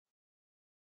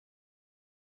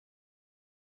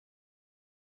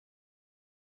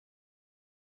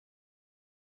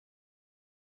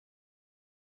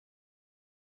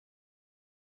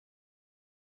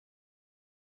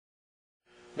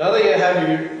Now that you have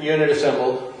your unit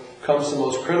assembled, comes the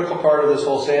most critical part of this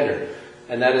whole sander,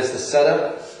 and that is the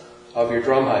setup of your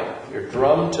drum height, your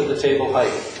drum to the table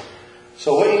height.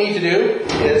 So what you need to do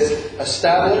is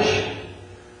establish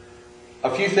a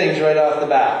few things right off the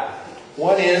bat.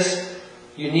 One is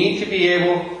you need to be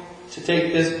able to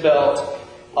take this belt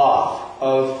off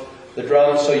of the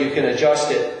drum so you can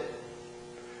adjust it,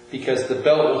 because the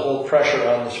belt will hold pressure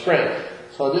on the spring.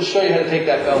 So I'll just show you how to take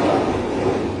that belt off.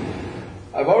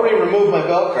 I've already removed my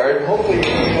belt guard, and hopefully you're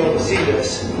going to be able to see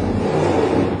this.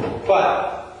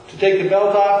 But to take the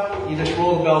belt off, you just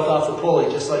roll the belt off the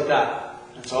pulley, just like that.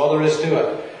 That's all there is to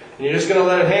it. And you're just going to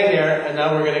let it hang there, and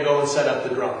now we're going to go and set up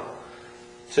the drum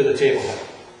to the table head.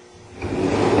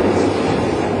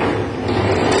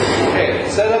 Okay,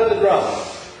 set up the drum.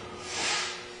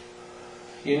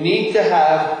 You need to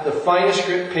have the finest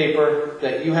grit paper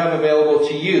that you have available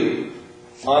to you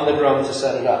on the drum to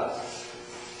set it up.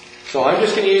 So I'm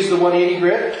just going to use the 180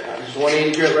 grit. There's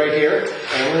 180 grit right here.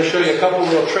 And I'm going to show you a couple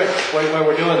little tricks right while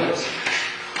we're doing this.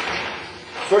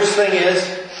 First thing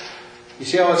is, you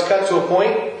see how it's cut to a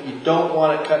point? You don't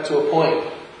want it cut to a point.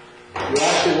 You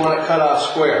actually want it cut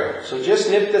off square. So just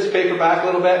nip this paper back a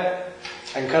little bit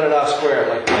and cut it off square,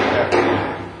 like right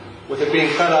there. With it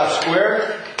being cut off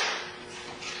square,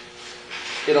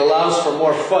 it allows for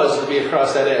more fuzz to be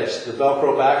across that edge. The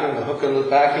Velcro backing, the hook and the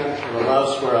backing, it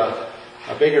allows for a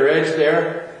bigger edge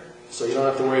there, so you don't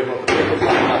have to worry about the paper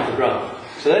flying off the drum.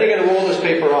 So then you're going to roll this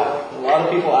paper on. A lot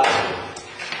of people ask me,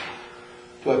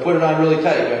 do I put it on really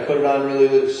tight? Do I put it on really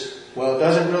loose? Well, it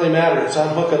doesn't really matter. It's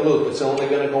on hook and loop. It's only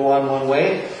going to go on one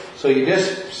way. So you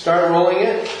just start rolling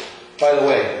it. By the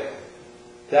way,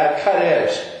 that cut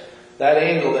edge, that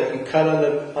angle that you cut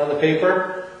on the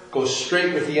paper, goes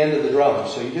straight with the end of the drum.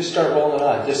 So you just start rolling it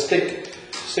on. Just stick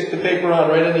the paper on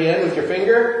right on the end with your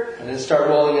finger, and then start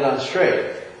rolling it on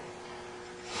straight.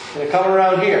 You're going to come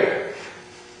around here.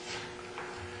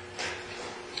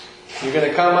 You're going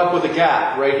to come up with a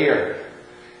gap right here.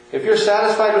 If you're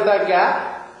satisfied with that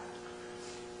gap,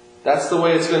 that's the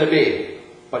way it's going to be.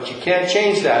 But you can't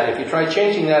change that. If you try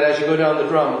changing that as you go down the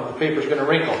drum, the paper's going to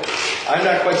wrinkle. I'm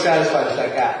not quite satisfied with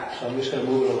that gap, so I'm just going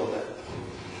to move it a little bit.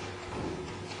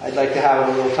 I'd like to have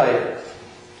it a little tighter.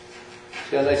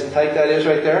 See how nice and tight that is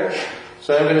right there?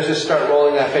 So I'm going to just start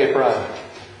rolling that paper on.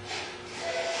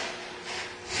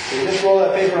 So you just roll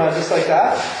that paper on just like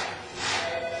that.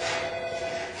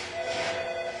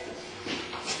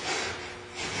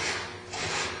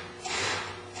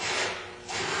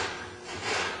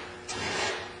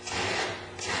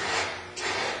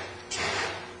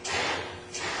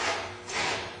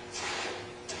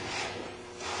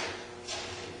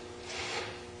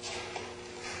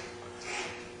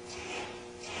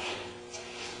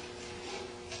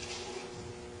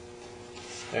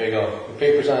 There you go. The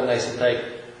paper's on nice and tight.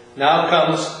 Now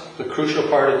comes the crucial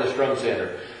part of this drum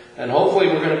sander. And hopefully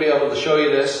we're going to be able to show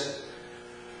you this.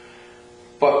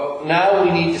 But now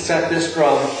we need to set this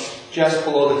drum just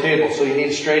below the table, so you need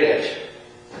a straight edge.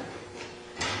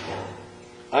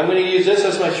 I'm going to use this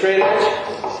as my straight edge,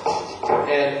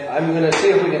 and I'm going to see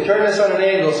if we can turn this on an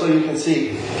angle so you can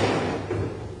see.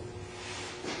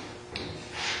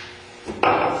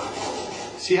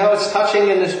 See how it's touching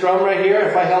in this drum right here?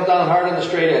 If I held down hard on the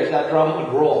straight edge, that drum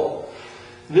would roll.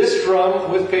 This drum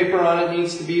with paper on it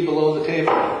needs to be below the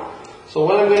table. So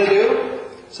what I'm going to do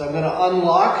is I'm going to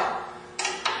unlock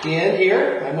the end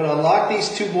here. I'm going to unlock these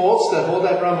two bolts that hold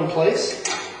that drum in place.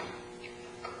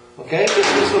 Okay,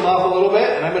 just loosen them off a little bit,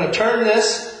 and I'm going to turn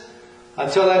this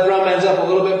until that drum ends up a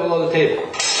little bit below the table.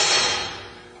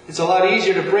 It's a lot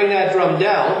easier to bring that drum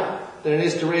down than it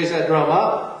is to raise that drum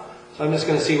up. So I'm just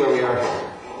going to see where we are here.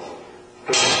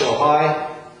 Drum still high.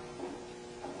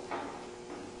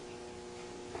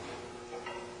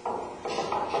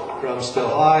 Drum still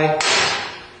high.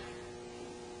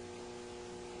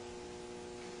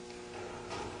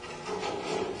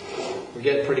 We're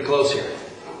getting pretty close here.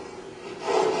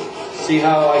 See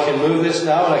how I can move this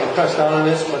now and I can press down on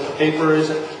this, but the paper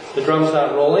isn't, the drum's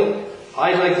not rolling.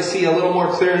 I'd like to see a little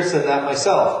more clearance than that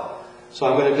myself. So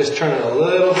I'm going to just turn it a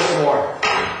little bit more.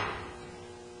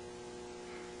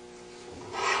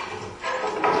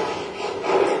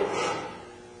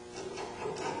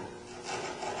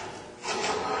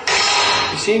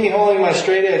 You see me holding my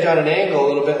straight edge on an angle a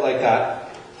little bit like that.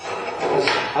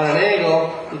 On an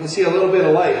angle, you can see a little bit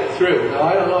of light through. Now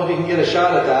I don't know if you can get a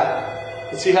shot at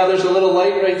that. You see how there's a little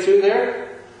light right through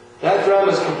there? That drum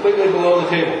is completely below the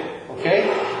table,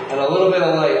 okay? And a little bit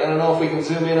of light. I don't know if we can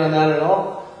zoom in on that at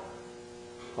all.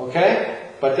 Okay?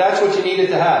 But that's what you needed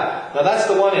to have. Now that's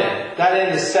the one end. That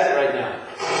end is set right now.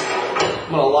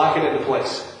 I'm going to lock it into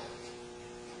place.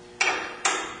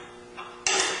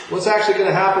 what's actually going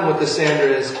to happen with the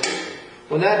sander is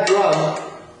when that drum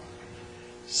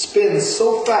spins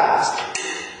so fast,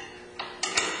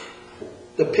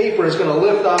 the paper is going to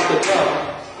lift off the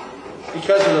drum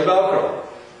because of the Velcro.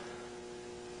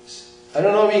 I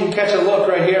don't know if you can catch a look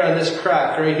right here on this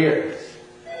crack right here.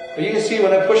 But you can see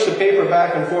when I push the paper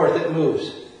back and forth, it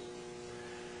moves.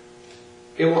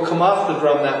 It will come off the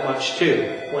drum that much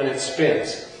too when it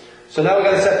spins. So now we've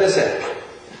got to set this in.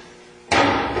 I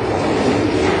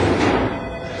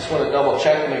just want to double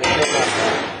check and make sure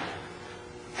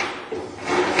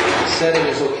the setting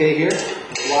is okay here.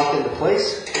 It's locked into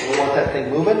place. We don't want that thing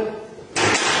moving.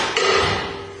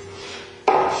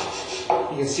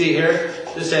 You can see here,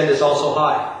 this end is also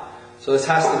high. So this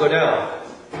has to go down.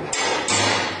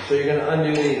 So you're going to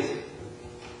undo these.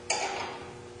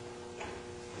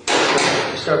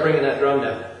 Start bringing that drum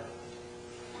down.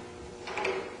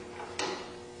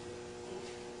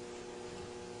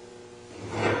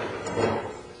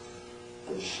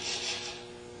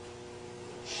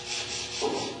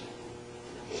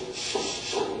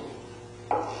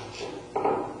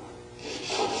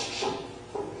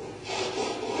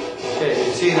 Okay, you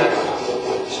can see that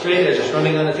straight edge is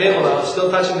running on the table now. It's still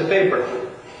touching the paper.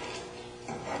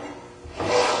 I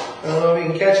don't know if you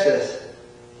can catch this.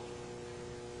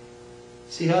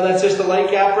 See how that's just a light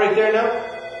gap right there now?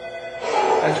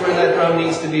 That's where that drum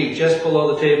needs to be, just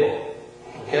below the table.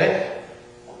 Okay?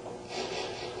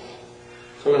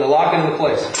 So we're going to lock it into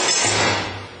place.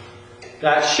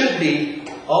 That should be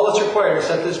all that's required to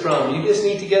set this drum. You just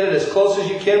need to get it as close as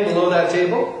you can below that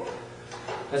table.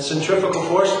 And centrifugal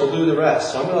force will do the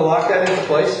rest. So I'm going to lock that into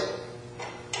place.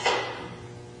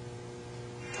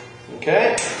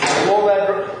 Okay? Roll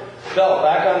that belt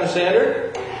back on the sander.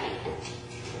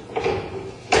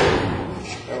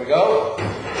 There we go.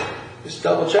 Just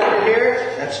double check it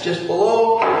here. That's just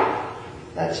below.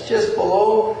 That's just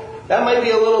below. That might be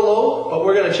a little low, but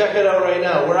we're going to check it out right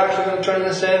now. We're actually going to turn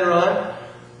the sander on.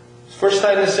 First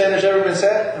time this sander's ever been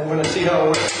set, and we're going to see how it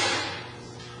works.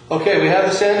 Okay, we have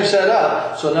the sander set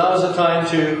up, so now is the time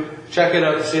to check it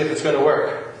out to see if it's going to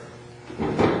work.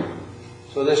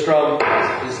 So this drum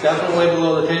is definitely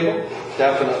below the table.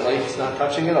 Definitely. It's not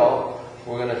touching at all.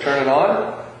 We're going to turn it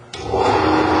on.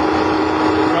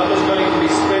 The drum is going to be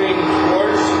spinning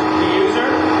towards the user,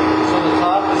 so the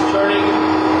top is turning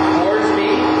towards me,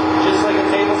 just like a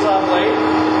table saw blade.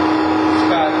 It's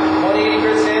got 180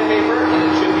 grit sandpaper, and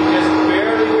it should be just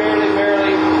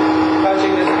barely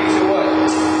touching this piece of wood.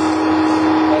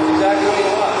 That's exactly what you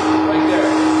want, right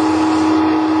there.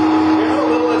 Here's a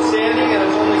little it's sanding, and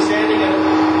it's only sanding in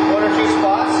 1 or 2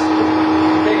 spots.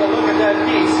 Take a look at that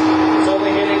piece. It's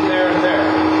only hitting there and there.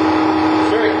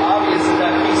 It's very obvious that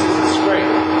that piece isn't straight.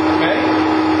 Okay?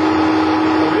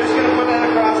 So we're just going to put that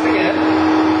across again.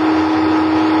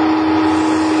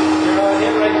 Hear how it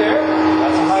hit right there?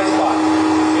 That's a high spot.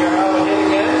 Hear how it hit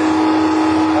again?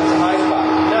 That's a high spot.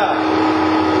 Now,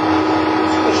 I'm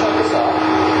just going to shut this off.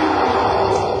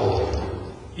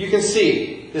 You can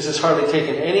see this is hardly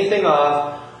taking anything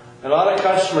off. A lot of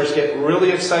customers get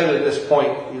really excited at this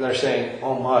point. They're saying,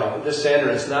 oh my, this sander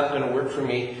is not going to work for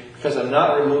me because I'm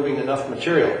not removing enough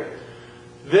material.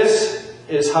 This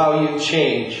is how you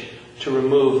change to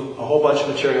remove a whole bunch of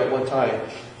material at one time.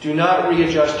 Do not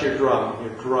readjust your drum.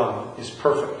 Your drum is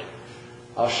perfect.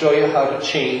 I'll show you how to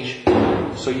change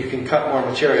so you can cut more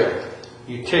material.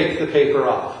 You take the paper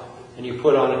off and you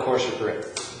put on a coarser grit.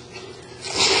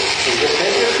 So just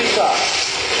take this piece off.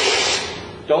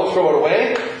 Don't throw it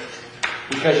away,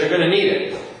 because you're going to need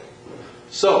it.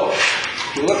 So,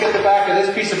 if you look at the back of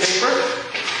this piece of paper,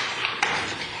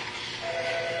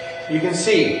 you can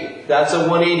see that's a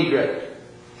 180 grit.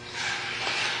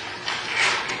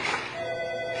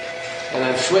 And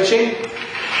I'm switching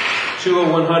to a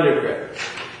 100 grit.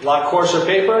 A lot coarser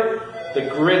paper, the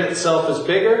grit itself is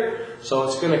bigger, so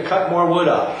it's going to cut more wood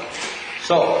off.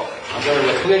 So, I'm going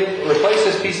to replace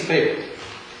this piece of paper.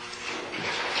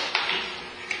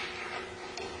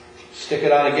 Stick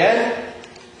it on again,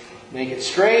 make it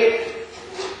straight.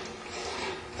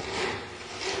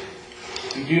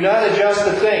 You do not adjust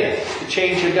the thing to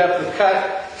change your depth of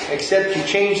cut, except you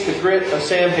change the grit of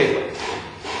sandpaper.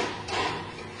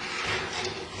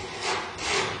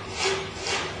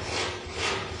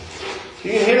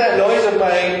 You can hear that noise of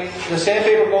the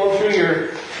sandpaper going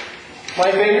through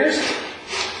my fingers.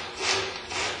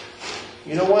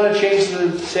 You don't want to change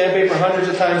the sandpaper hundreds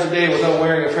of times a day without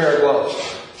wearing a pair of gloves.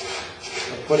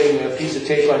 Putting a piece of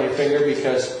tape on your finger,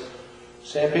 because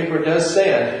sandpaper does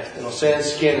sand. It'll sand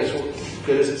skin as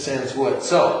good as it sands wood.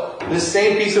 So, this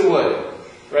same piece of wood,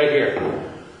 right here,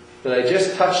 that I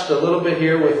just touched a little bit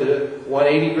here with the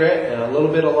 180 grit and a little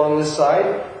bit along this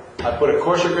side, I put a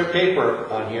coarser grit paper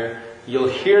on here, you'll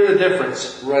hear the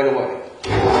difference right away.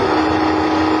 This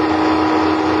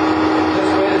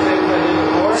way, the same as I did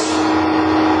before.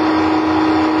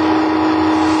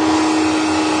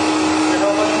 See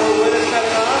how much more wood it's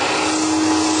cutting off?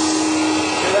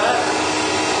 See that?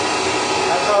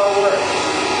 That's how it works.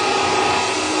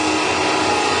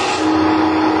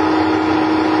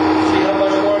 See how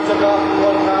much more it took off in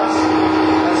one pass?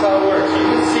 That's how it works. You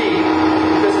can see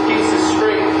that this piece is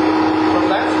straight from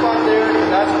that spot there to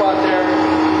that spot there,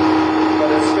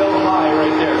 but it's still high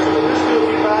right there. So we'll just do a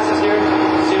few passes here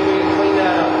and see if we can clean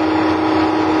that up.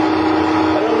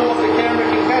 I don't know if the camera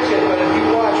can catch it, but if you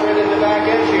watch right in the back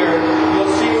edge here,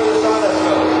 you'll see where the sawdust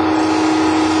goes.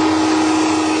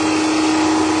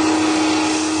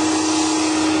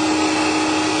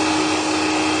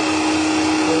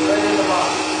 Goes right in the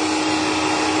box.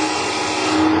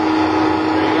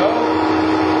 There you go.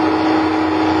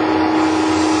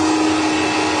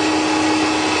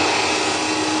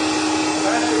 I'm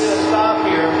actually going to stop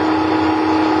here,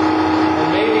 and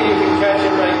maybe you can catch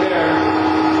it right there,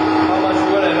 how much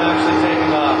wood I'm actually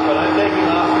taking off. But I'm taking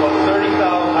off about 30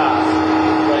 thou pass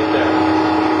right there.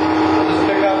 I'll just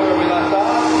pick up where we left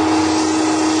off.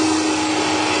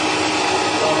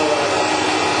 All the way up.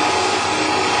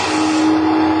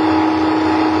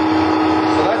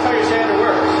 So that's how your sander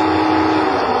works.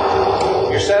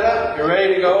 You're set up, you're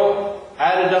ready to go.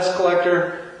 Add a dust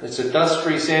collector. It's a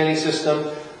dust-free sanding system.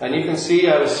 And you can see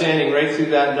I was sanding right through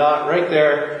that knot right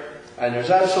there. And there's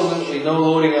absolutely no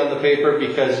loading on the paper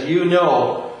because you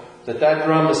know that that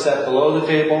drum is set below the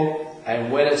table.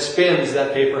 And when it spins,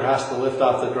 that paper has to lift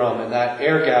off the drum. And that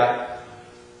air gap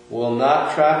will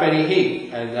not trap any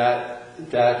heat. And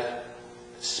that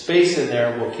space in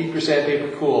there will keep your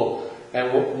sandpaper cool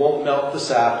and won't melt the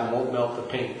sap and won't melt the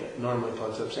paint that normally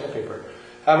plugs up sandpaper.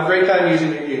 Have a great time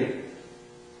using your unit.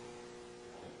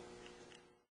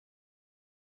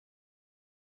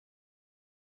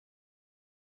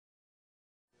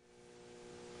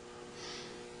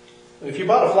 If you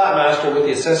bought a Flatmaster with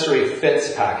the accessory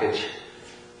fence package,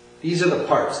 these are the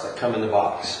parts that come in the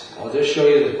box. I'll just show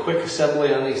you the quick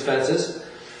assembly on these fences.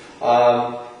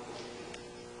 So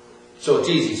it's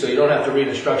easy, so you don't have to read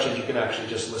instructions, you can actually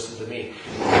just listen to me.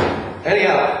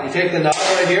 Anyhow, you take the knob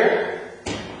right here,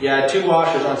 you add 2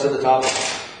 washers onto the top of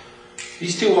it.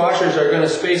 These 2 washers are going to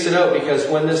space it out because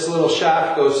when this little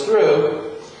shaft goes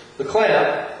through the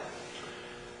clamp,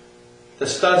 the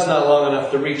stud's not long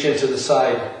enough to reach into the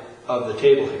side of the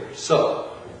table here.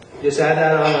 So, just add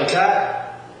that on like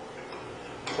that,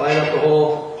 line up the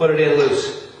hole, put it in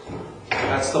loose.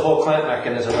 That's the whole clamp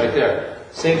mechanism right there.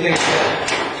 Same thing again.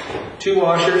 2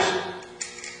 washers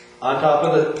on top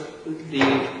of the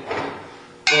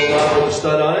little knob with the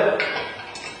stud on it.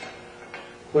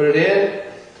 Put it in,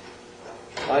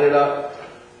 line it up,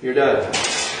 you're done.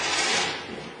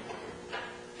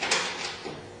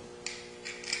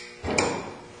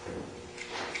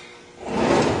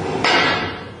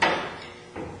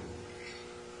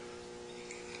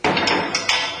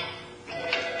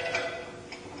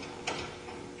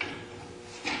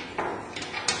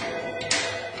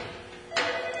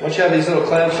 Once you have these little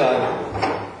clamps on,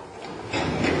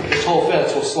 this whole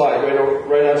fence will slide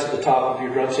right onto the top of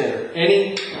your drum sander.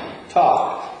 Any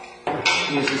top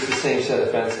uses the same set of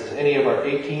fences. Any of our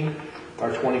 18,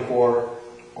 our 24,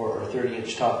 or our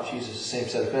 30-inch tops uses the same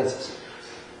set of fences.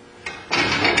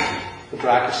 The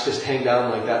brackets just hang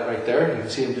down like that right there. You can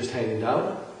see them just hanging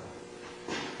down.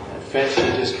 And the fence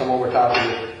should just come over top of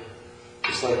you,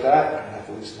 just like that. I have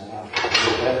to loosen that out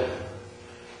a little bit.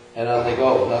 And on they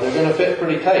go. Now they're going to fit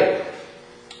pretty tight.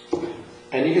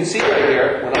 And you can see right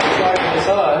here, when I'm sliding this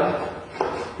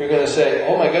on, you're going to say,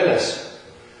 oh my goodness,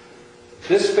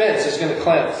 this fence is going to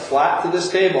clamp flat to this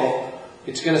table.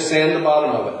 It's going to sand the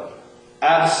bottom of it.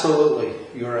 Absolutely.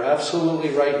 You're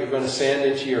absolutely right. You're going to sand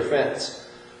into your fence.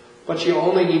 But you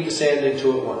only need to sand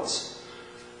into it once.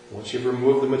 Once you've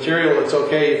removed the material, it's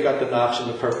okay. You've got the notch in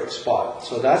the perfect spot.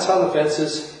 So that's how the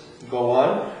fences go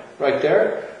on right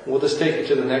there. We'll just take it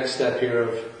to the next step here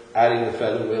of adding the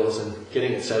feather wheels and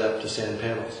getting it set up to sand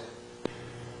panels.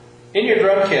 In your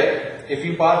drum kit, if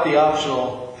you bought the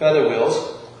optional feather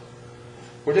wheels,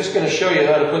 we're just going to show you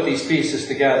how to put these pieces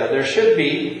together. There should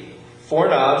be 4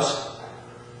 knobs,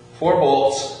 4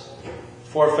 bolts,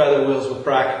 4 feather wheels with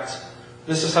brackets.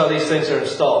 This is how these things are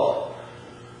installed.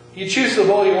 You choose the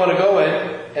bolt you want to go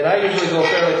in, and I usually go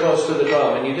fairly close to the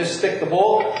drum, and you just stick the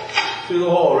bolt through the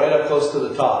hole right up close to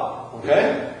the top.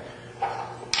 Okay?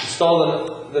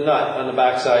 Install the nut on the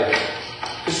back side here.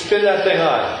 Just spin that thing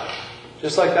on.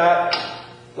 Just like that.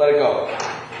 Let it go.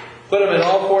 Put them in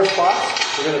all 4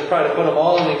 spots. We're going to try to put them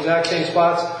all in the exact same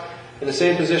spots. in the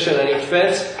same position on each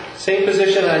fence, same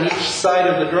position on each side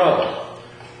of the drum.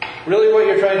 Really what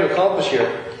you're trying to accomplish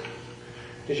here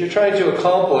is you're trying to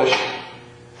accomplish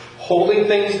holding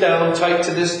things down tight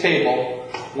to this table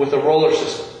with a roller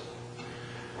system.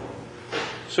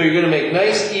 So you're going to make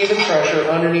nice even pressure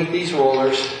underneath these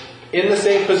rollers in the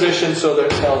same position so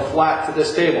they're held flat to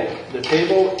this table. The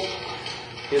table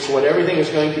is what everything is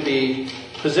going to be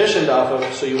positioned off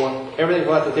of, so you want everything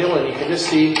flat to the table, and you can just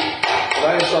see that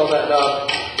I installed that knob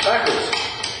backwards.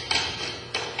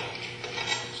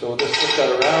 So we'll just flip that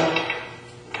around,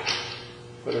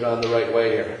 put it on the right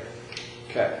way here.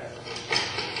 Okay.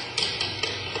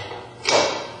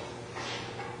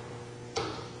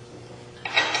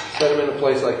 Set them into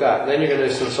place like that. And then you're going to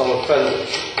just install the feather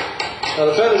wheels. Now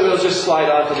the feather wheels just slide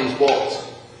onto these bolts.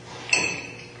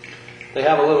 They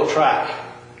have a little track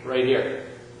right here.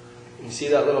 You see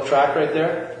that little track right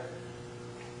there?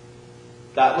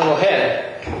 That little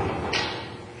head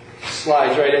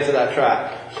slides right into that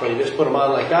track. So you just put them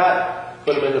on like that,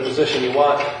 put them in the position you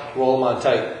want, roll them on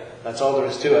tight. That's all there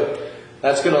is to it.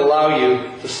 That's going to allow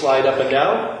you to slide up and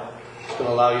down. It's going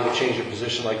to allow you to change your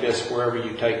position like this wherever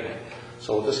you tighten it.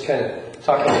 So we'll just kind of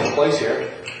tuck them in place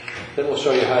here. Then we'll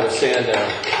show you how to sand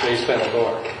a raised panel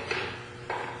door.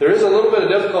 There is a little bit of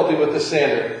difficulty with this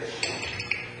sander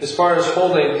as far as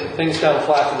holding things down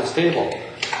flat to this table.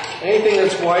 Anything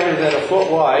that's wider than a foot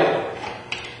wide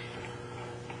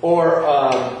or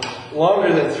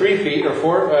longer than 3 feet or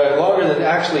longer than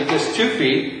actually just 2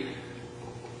 feet,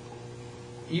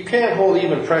 you can't hold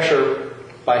even pressure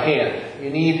by hand. You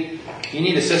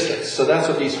need assistance. So that's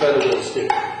what these feather wheels do.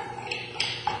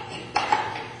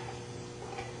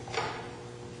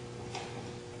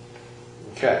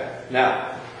 Okay,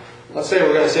 now, let's say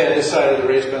we're going to sand this side of the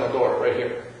raised panel door right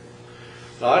here.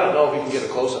 Now, I don't know if we can get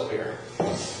a close-up here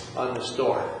on this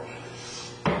door.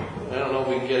 I don't know if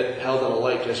we can get it held on the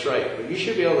light just right, but you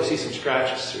should be able to see some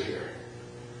scratches through here.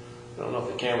 I don't know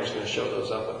if the camera's going to show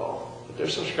those up at all. But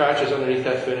there's some scratches underneath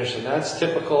that finish, and that's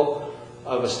typical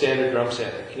of a standard drum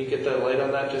sander. Can you get that light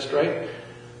on that just right?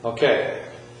 Okay.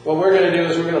 What we're going to do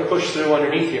is we're going to push through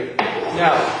underneath here.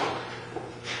 Now,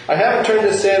 I haven't turned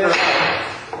this sander on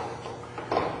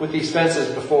with these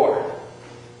fences before.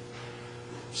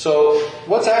 So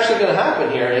what's actually going to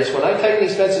happen here is when I tighten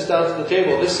these fences down to the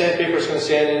table, this sandpaper is going to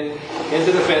sand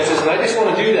into the fences, and I just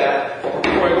want to do that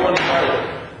before I go any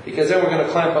farther, because then we're going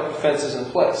to clamp up the fences in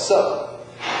place. So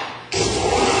you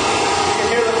can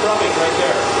hear them rubbing right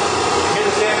there. You can hear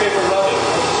the sandpaper rubbing.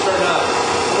 Let's just turn on.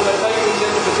 I'm going to tighten these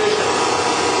into position.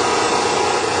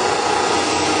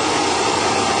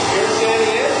 Hear the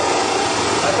sanding in?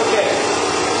 That's okay.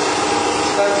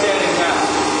 Start sanding now.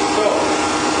 So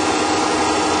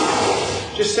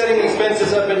just setting these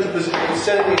fences up into position,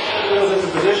 setting these wheels into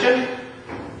position,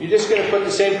 you're just going to put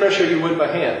the same pressure you would by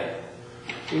hand.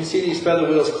 You can see these feather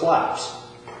wheels collapse.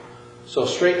 So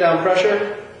straight down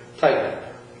pressure, tighten it.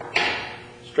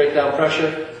 Straight down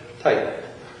pressure, tighten it.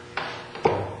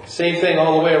 Same thing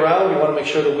all the way around. You want to make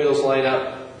sure the wheels line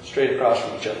up straight across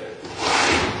from each other.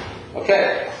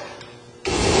 Okay.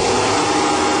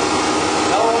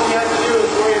 Now all you have to do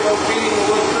is worry about feeding the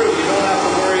wood through. You don't have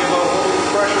to worry about holding the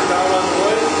pressure down on the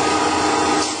wood.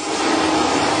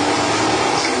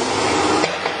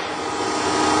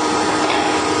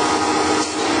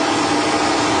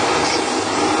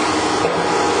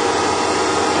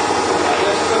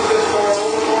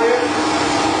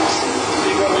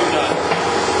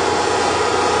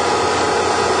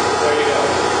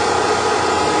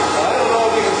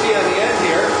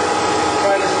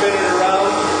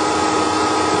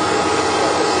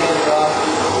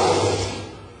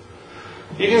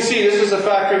 You can see this is a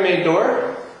factory-made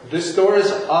door. This door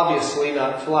is obviously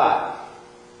not flat.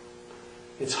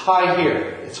 It's high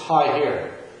here. It's high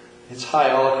here. It's high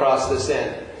all across this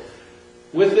end.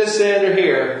 With this sander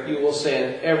here, you will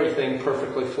sand everything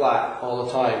perfectly flat all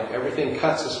the time. Everything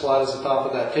cuts as flat as the top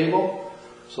of that table.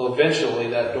 So eventually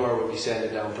that door will be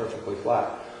sanded down perfectly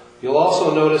flat. You'll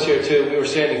also notice here too, we were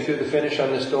sanding through the finish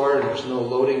on this door and there's no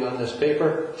loading on this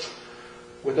paper.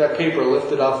 With that paper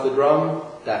lifted off the drum,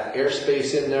 that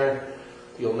airspace in there,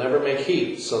 you'll never make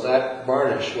heat. So that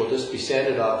varnish will just be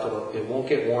sanded off. It won't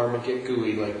get warm and get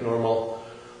gooey like normal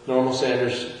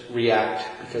sanders react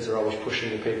because they're always pushing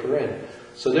the paper in.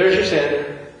 So there's your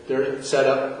sander. They're set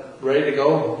up, ready to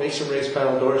go. Make some raised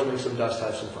panel doors, make some dust,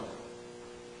 have some fun.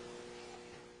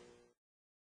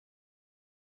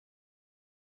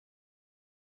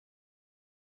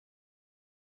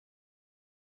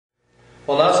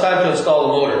 Well, now it's time to install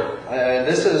the motor.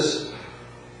 This is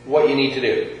what you need to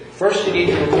do. First, you need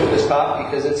to remove this top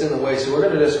because it's in the way. So we're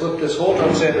going to just flip this whole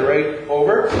drum sander right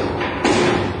over.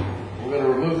 I'm going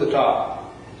to remove the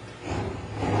top.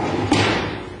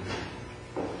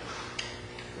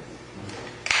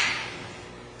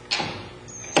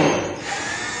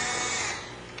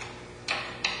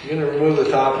 You're going to remove the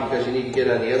top because you need to get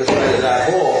on the other side of that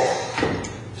hole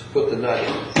to put the nut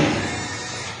in.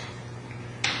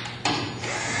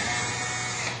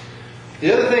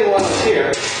 The other thing while it's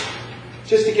here,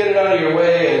 just to get it out of your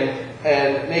way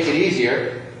and make it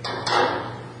easier,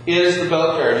 is the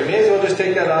belt guard. You may as well just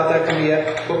take that off. That can be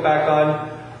put back on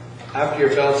after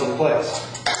your belt's in place.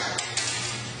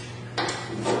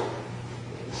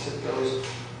 Sit those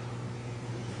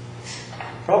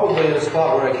probably in a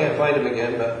spot where I can't find them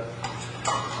again, but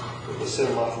we'll just sit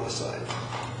them off to the side.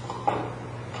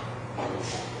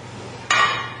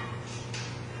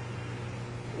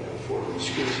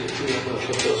 Screws here too. I'm going to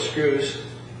put those screws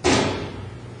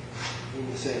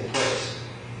in the same place.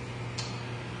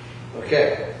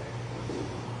 Okay.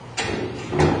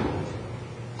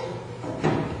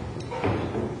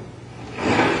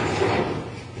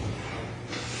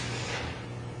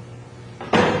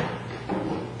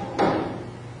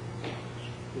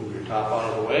 Move your top out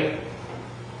of the way.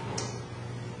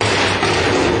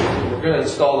 We're going to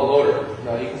install the motor.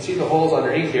 Now you can see the holes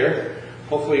underneath here.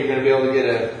 Hopefully you're going to be able to get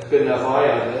a good enough eye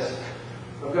on this.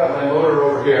 I've got my motor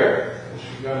over here.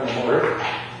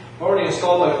 I've already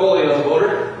installed my pulley on the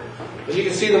motor. And you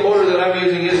can see the motor that I'm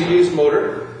using is a used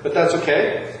motor, but that's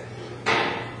okay.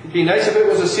 It'd be nice if it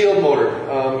was a sealed motor.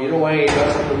 You don't want any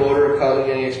dust in the motor causing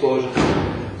any explosions.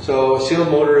 So a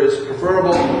sealed motor is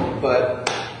preferable, but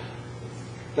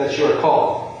that's your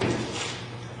call.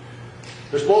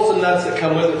 There's bolts and nuts that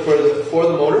come with it for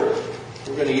the motor.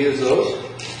 We're going to use those.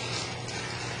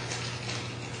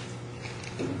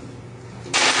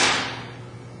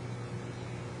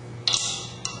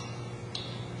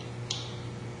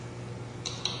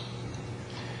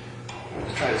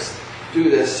 Try to do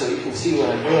this so you can see what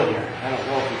I'm doing here. I don't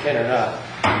know if you can or not.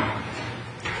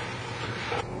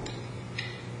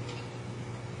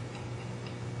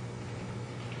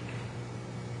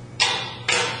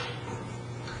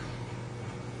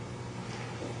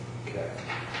 Okay.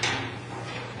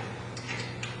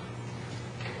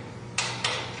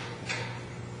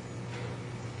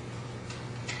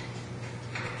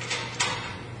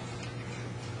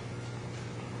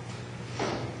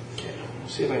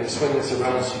 See if I can swing this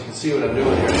around so you can see what I'm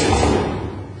doing here.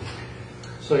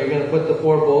 So you're going to put the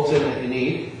 4 bolts in that you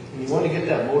need. And you want to get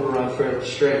that motor on fairly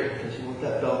straight because you want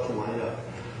that belt to line up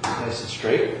nice and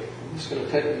straight. I'm just going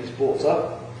to tighten these bolts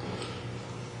up.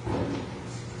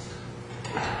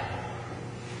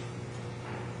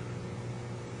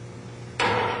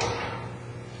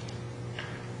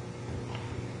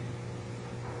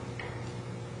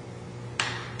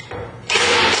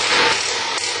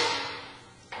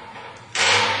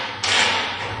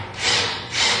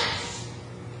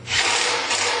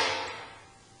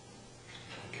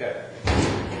 Okay.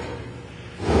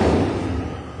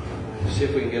 See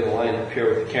if we can get a line up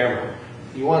here with the camera.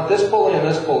 You want this pulley and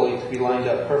this pulley to be lined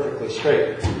up perfectly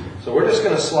straight. So we're just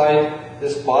going to slide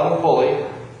this bottom pulley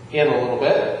in a little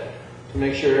bit to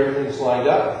make sure everything's lined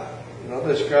up. And I'll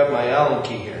just grab my Allen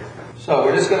key here. So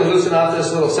we're just going to loosen off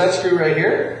this little set screw right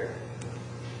here.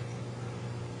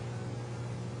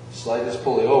 Slide this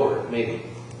pulley over, maybe.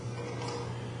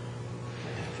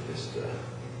 Just,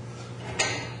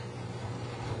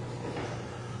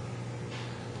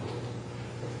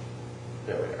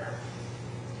 there we are.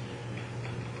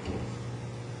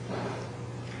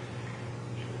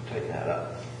 Tighten that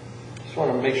up. Just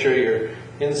want to make sure your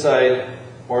inside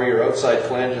or your outside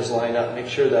flanges line up. Make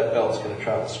sure that belt's going to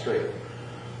travel straight.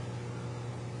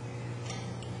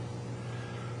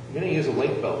 I'm going to use a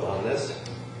link belt on this.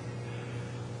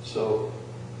 So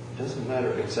it doesn't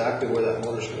matter exactly where that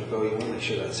motor's going to go. You want to make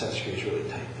sure that set screw is really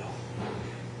tight though.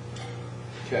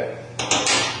 Okay.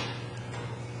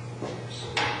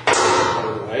 Out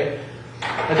of the way.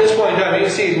 At this point in time, you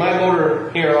can see my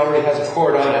motor here already has a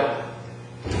cord on it.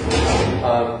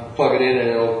 Plug it in and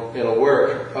it'll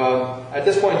work. At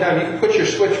this point in time, you can put your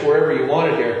switch wherever you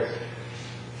want it here.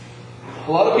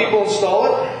 A lot of people install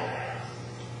it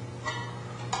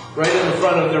right in the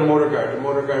front of their motor guard. The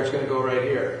motor guard is going to go right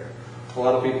here. A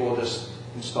lot of people will just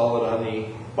install it on the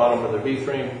bottom of their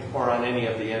V-frame or on any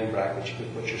of the end brackets. You can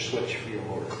put your switch for your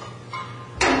motor.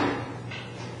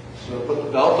 So we'll put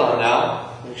the belt on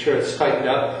now. Make sure it's tightened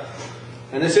up.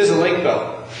 And this is a link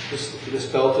belt. This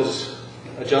belt is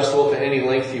adjustable to any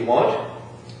length you want.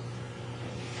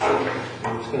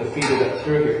 I'm just going to feed it up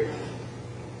through here.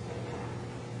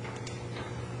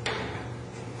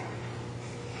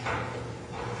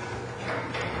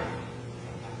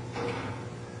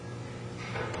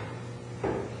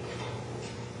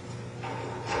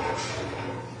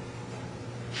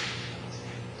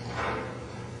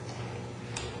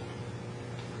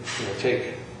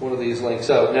 take one of these links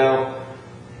out. Now,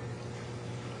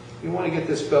 you want to get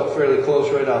this belt fairly close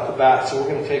right off the bat, so we're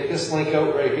going to take this link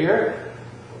out right here.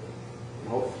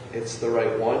 Hope it's the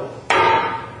right one.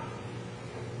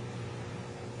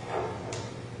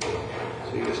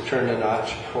 So you just turn the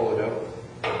notch, pull it out.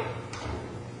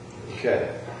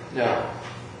 Okay, now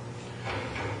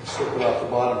slip it off the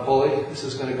bottom pulley. This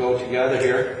is going to go together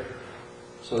here.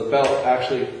 So the belt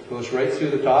actually goes right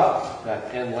through the top,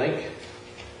 that end link.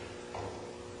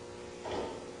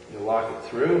 You lock it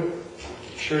through.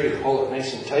 Make sure you pull it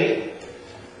nice and tight.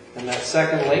 And that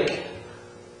second link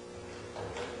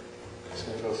is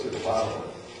going to go through the bottom.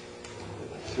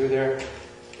 Through there.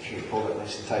 Make sure you pull it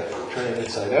nice and tight. Turn it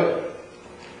inside out.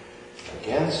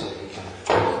 Again, so you can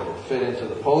fit into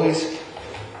the pulleys.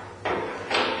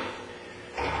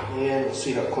 And we'll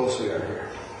see how close we are here.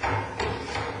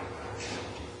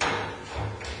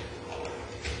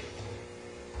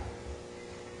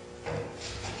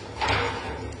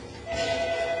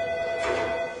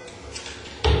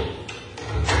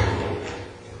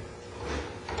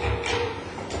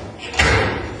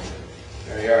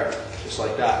 There you are, just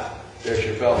like that. There's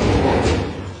your belt.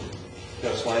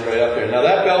 Just lined right up there. Now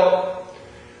that belt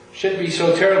shouldn't be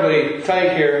so terribly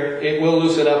tight here. It will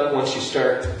loosen up once you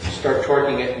start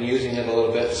torquing it and using it a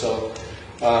little bit. So,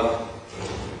 but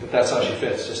that's how she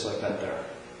fits, just like that there.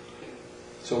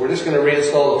 So we're just going to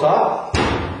reinstall the top.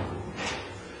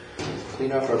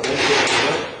 Clean off our bench here a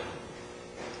little bit.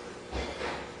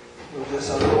 Move this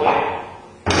out of the way.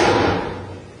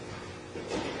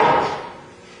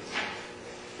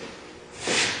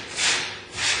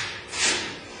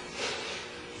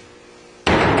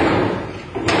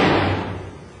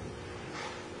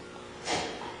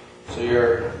 So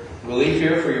your relief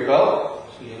here for your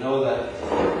belt, so you know that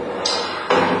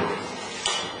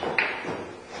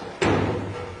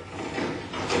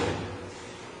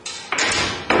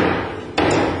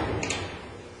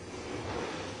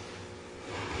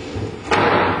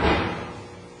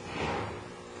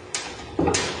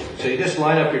so you just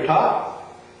line up your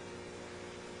top,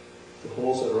 the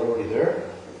holes that are already there,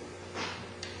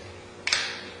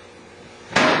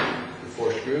 the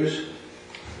 4 screws.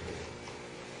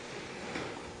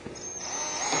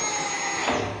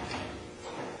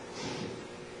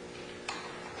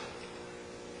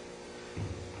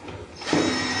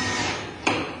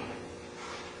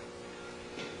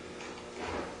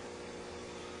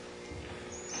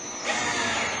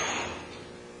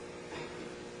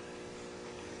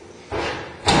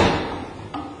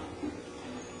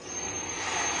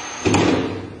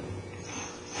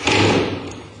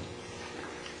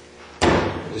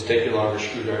 Just take your longer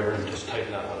screwdriver and just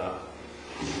tighten that one up.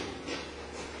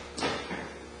 I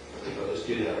think I'll just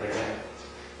do that right now.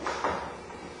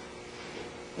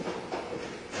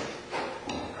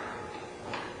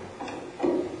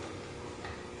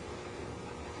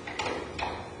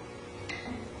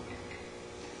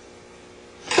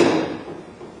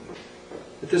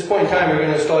 At this point in time, you're going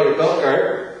to install your belt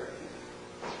guard.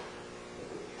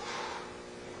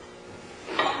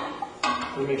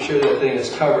 Make sure that thing is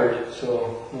covered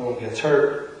so no one gets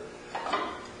hurt.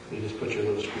 You just put your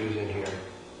little screws in here.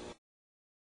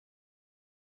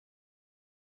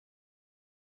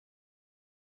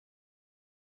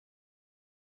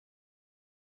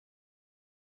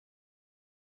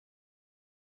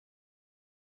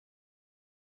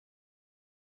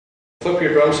 Flip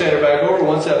your drum sander back over.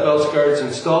 Once that belt guard is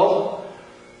installed,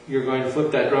 you're going to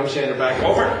flip that drum sander back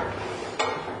over.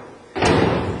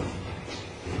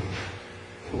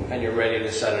 And you're ready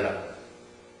to set it up.